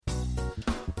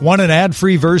Want an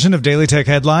ad-free version of Daily Tech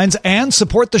Headlines and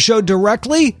support the show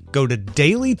directly? Go to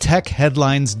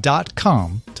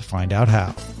dailytechheadlines.com to find out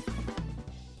how.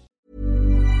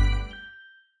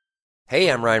 Hey,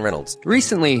 I'm Ryan Reynolds.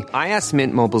 Recently, I asked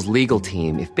Mint Mobile's legal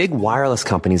team if big wireless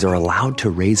companies are allowed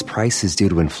to raise prices due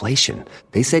to inflation.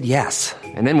 They said yes.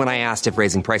 And then when I asked if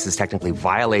raising prices technically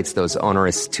violates those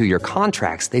onerous 2-year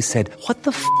contracts, they said, "What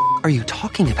the f*** are you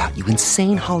talking about, you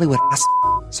insane Hollywood ass?"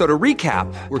 So to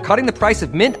recap, we're cutting the price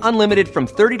of Mint Unlimited from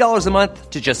 $30 a month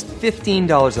to just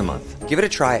 $15 a month. Give it a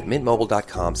try at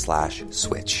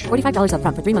mintmobile.com/switch. $45 up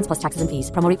front for 3 months plus taxes and fees.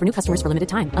 Promo rate for new customers for limited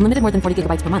time. Unlimited more than 40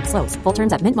 gigabytes per month. Slows full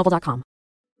terms at mintmobile.com.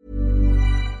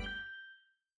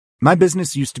 My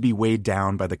business used to be weighed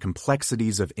down by the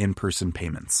complexities of in-person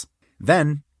payments.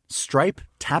 Then, Stripe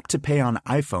Tap to Pay on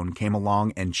iPhone came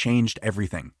along and changed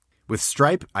everything. With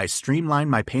Stripe, I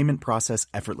streamlined my payment process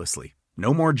effortlessly.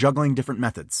 No more juggling different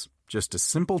methods. Just a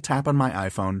simple tap on my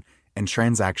iPhone and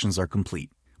transactions are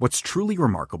complete. What's truly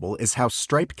remarkable is how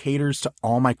Stripe caters to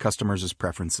all my customers'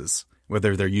 preferences.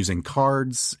 Whether they're using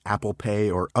cards, Apple Pay,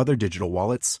 or other digital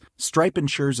wallets, Stripe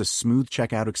ensures a smooth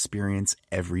checkout experience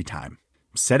every time.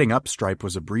 Setting up Stripe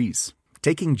was a breeze,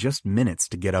 taking just minutes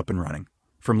to get up and running.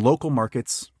 From local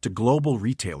markets to global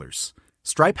retailers,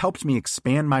 Stripe helped me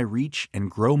expand my reach and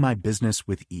grow my business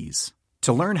with ease.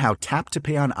 To learn how Tap to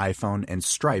Pay on iPhone and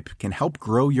Stripe can help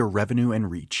grow your revenue and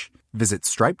reach, visit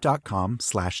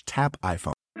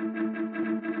stripe.com/tapiphone.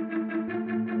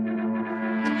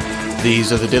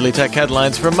 These are the Daily Tech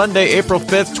headlines for Monday, April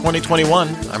 5th, 2021.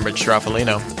 I'm Rich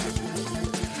Straffolino.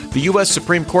 The U.S.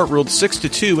 Supreme Court ruled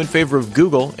 6-2 in favor of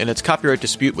Google in its copyright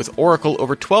dispute with Oracle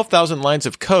over 12,000 lines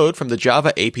of code from the Java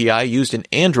API used in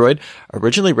Android,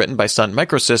 originally written by Sun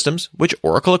Microsystems, which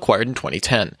Oracle acquired in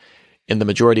 2010. In the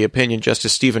majority opinion,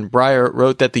 Justice Stephen Breyer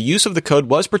wrote that the use of the code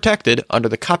was protected under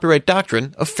the copyright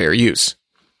doctrine of fair use.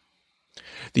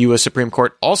 The U.S. Supreme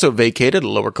Court also vacated a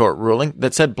lower court ruling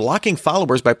that said blocking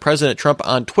followers by President Trump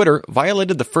on Twitter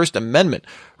violated the First Amendment,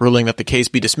 ruling that the case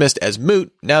be dismissed as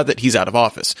moot now that he's out of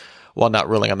office. While not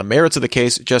ruling on the merits of the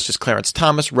case, Justice Clarence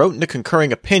Thomas wrote in a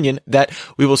concurring opinion that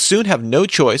we will soon have no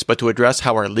choice but to address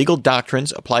how our legal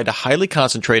doctrines apply to highly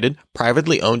concentrated,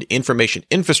 privately owned information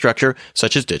infrastructure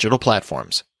such as digital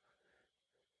platforms.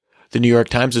 The New York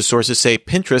Times' sources say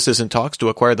Pinterest is in talks to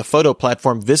acquire the photo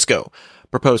platform VSCO.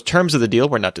 Proposed terms of the deal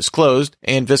were not disclosed,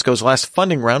 and VSCO's last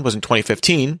funding round was in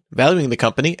 2015, valuing the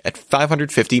company at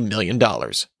 $550 million.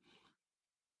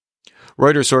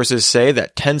 Reuters sources say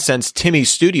that Tencent's TiMi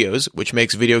Studios, which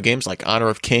makes video games like Honor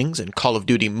of Kings and Call of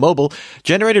Duty Mobile,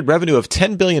 generated revenue of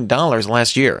 $10 billion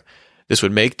last year. This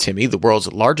would make TiMi the world's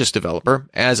largest developer,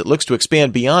 as it looks to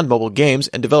expand beyond mobile games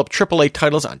and develop AAA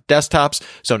titles on desktops,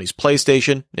 Sony's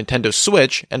PlayStation, Nintendo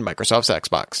Switch, and Microsoft's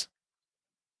Xbox.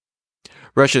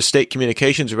 Russia's state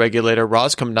communications regulator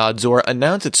Roskomnadzor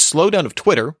announced its slowdown of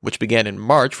Twitter, which began in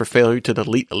March for failure to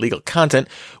delete illegal content,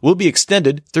 will be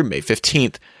extended through May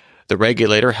 15th. The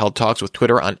regulator held talks with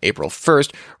Twitter on April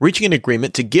 1st, reaching an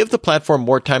agreement to give the platform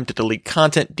more time to delete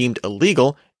content deemed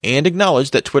illegal and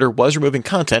acknowledged that Twitter was removing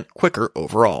content quicker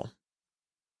overall.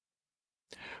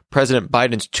 President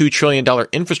Biden's $2 trillion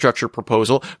infrastructure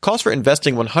proposal calls for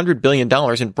investing $100 billion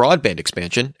in broadband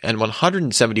expansion and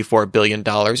 $174 billion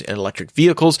in electric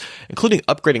vehicles, including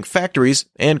upgrading factories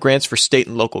and grants for state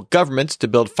and local governments to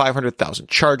build 500,000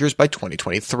 chargers by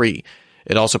 2023.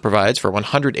 It also provides for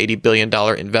 $180 billion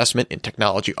investment in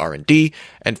technology R&D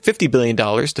and $50 billion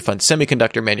to fund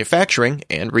semiconductor manufacturing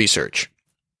and research.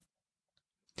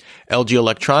 LG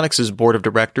Electronics' board of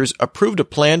directors approved a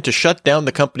plan to shut down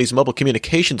the company's mobile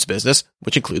communications business,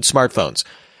 which includes smartphones.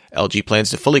 LG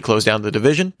plans to fully close down the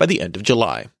division by the end of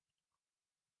July.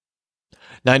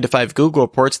 9to5 Google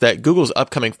reports that Google's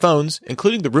upcoming phones,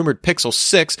 including the rumored Pixel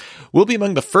 6, will be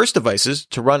among the first devices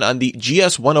to run on the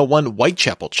GS101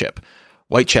 Whitechapel chip.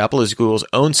 Whitechapel is Google's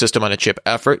own system-on-a-chip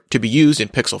effort to be used in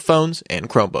Pixel phones and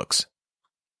Chromebooks.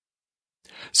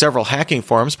 Several hacking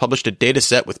forums published a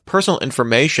dataset with personal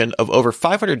information of over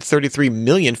 533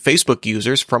 million Facebook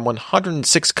users from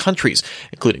 106 countries,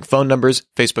 including phone numbers,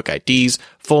 Facebook IDs,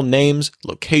 full names,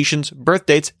 locations, birth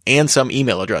dates, and some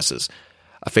email addresses.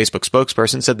 A Facebook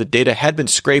spokesperson said the data had been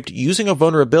scraped using a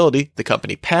vulnerability the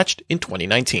company patched in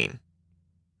 2019.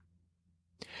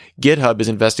 GitHub is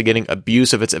investigating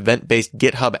abuse of its event-based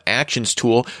GitHub Actions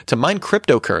tool to mine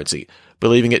cryptocurrency,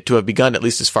 believing it to have begun at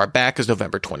least as far back as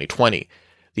November 2020.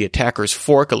 The attackers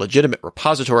fork a legitimate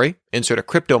repository, insert a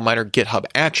crypto miner GitHub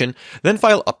action, then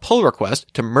file a pull request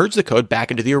to merge the code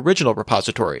back into the original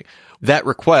repository. That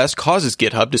request causes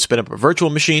GitHub to spin up a virtual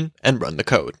machine and run the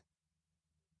code.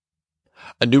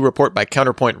 A new report by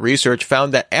Counterpoint Research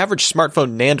found that average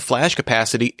smartphone NAND flash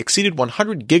capacity exceeded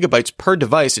 100 gigabytes per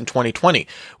device in 2020,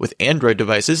 with Android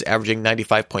devices averaging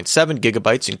 95.7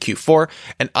 gigabytes in Q4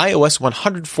 and iOS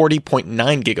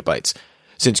 140.9 gigabytes.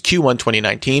 Since Q1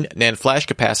 2019, NAND flash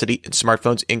capacity in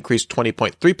smartphones increased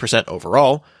 20.3%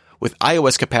 overall, with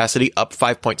iOS capacity up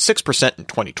 5.6% in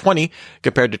 2020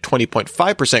 compared to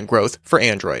 20.5% growth for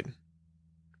Android.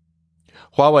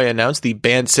 Huawei announced the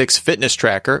Band 6 fitness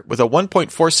tracker with a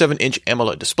 1.47-inch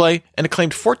AMOLED display and a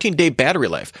claimed 14-day battery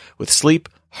life with sleep,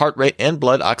 heart rate, and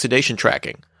blood oxidation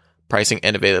tracking. Pricing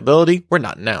and availability were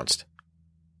not announced.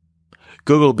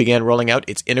 Google began rolling out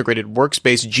its integrated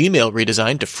workspace Gmail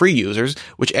redesign to free users,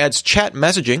 which adds chat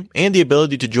messaging and the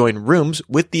ability to join rooms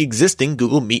with the existing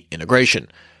Google Meet integration.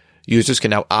 Users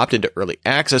can now opt into early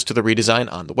access to the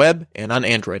redesign on the web and on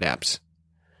Android apps.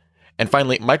 And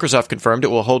finally, Microsoft confirmed it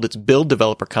will hold its Build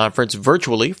Developer Conference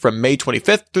virtually from May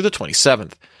 25th through the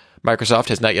 27th. Microsoft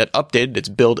has not yet updated its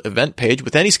Build event page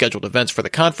with any scheduled events for the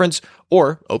conference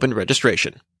or open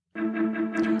registration.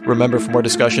 Remember, for more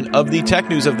discussion of the tech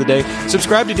news of the day,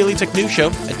 subscribe to Daily Tech News Show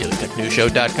at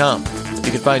dailytechnewsshow.com.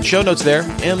 You can find show notes there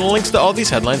and links to all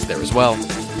these headlines there as well.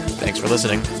 Thanks for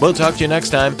listening. We'll talk to you next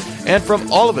time. And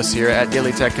from all of us here at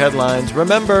Daily Tech Headlines,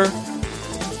 remember,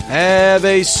 have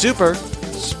a super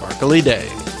sparkly day.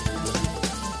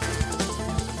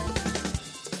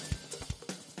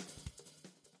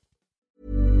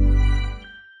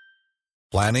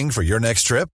 Planning for your next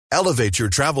trip? Elevate your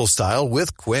travel style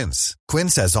with Quince.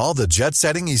 Quince has all the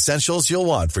jet-setting essentials you'll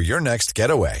want for your next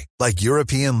getaway, like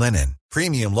European linen,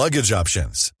 premium luggage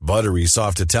options, buttery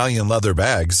soft Italian leather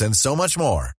bags, and so much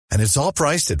more. And it's all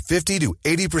priced at 50 to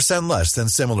 80% less than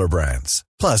similar brands.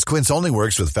 Plus, Quince only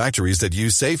works with factories that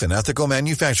use safe and ethical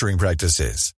manufacturing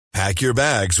practices. Pack your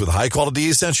bags with high-quality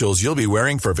essentials you'll be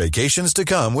wearing for vacations to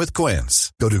come with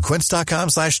Quince. Go to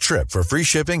quince.com/trip for free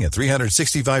shipping and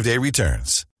 365-day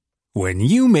returns. When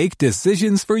you make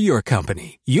decisions for your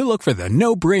company, you look for the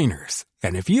no-brainers.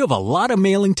 And if you have a lot of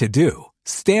mailing to do,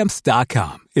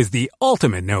 Stamps.com is the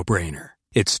ultimate no-brainer.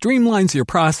 It streamlines your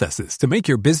processes to make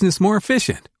your business more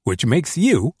efficient, which makes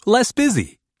you less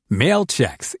busy. Mail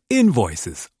checks,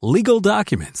 invoices, legal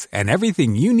documents, and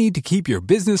everything you need to keep your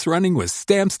business running with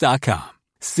Stamps.com.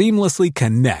 Seamlessly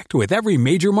connect with every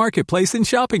major marketplace and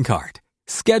shopping cart.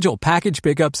 Schedule package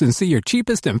pickups and see your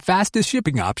cheapest and fastest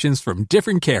shipping options from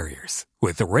different carriers,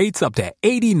 with rates up to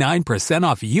 89%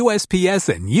 off USPS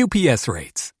and UPS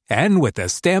rates. And with the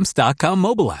Stamps.com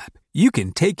mobile app, you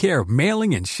can take care of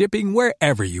mailing and shipping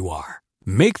wherever you are.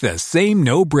 Make the same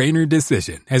no-brainer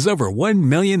decision as over 1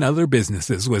 million other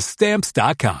businesses with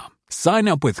Stamps.com. Sign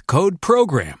up with code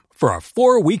PROGRAM for a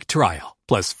 4-week trial,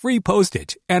 plus free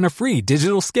postage and a free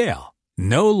digital scale.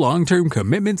 No long-term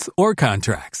commitments or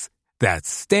contracts. That's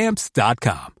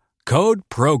Stamps.com. Code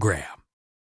PROGRAM.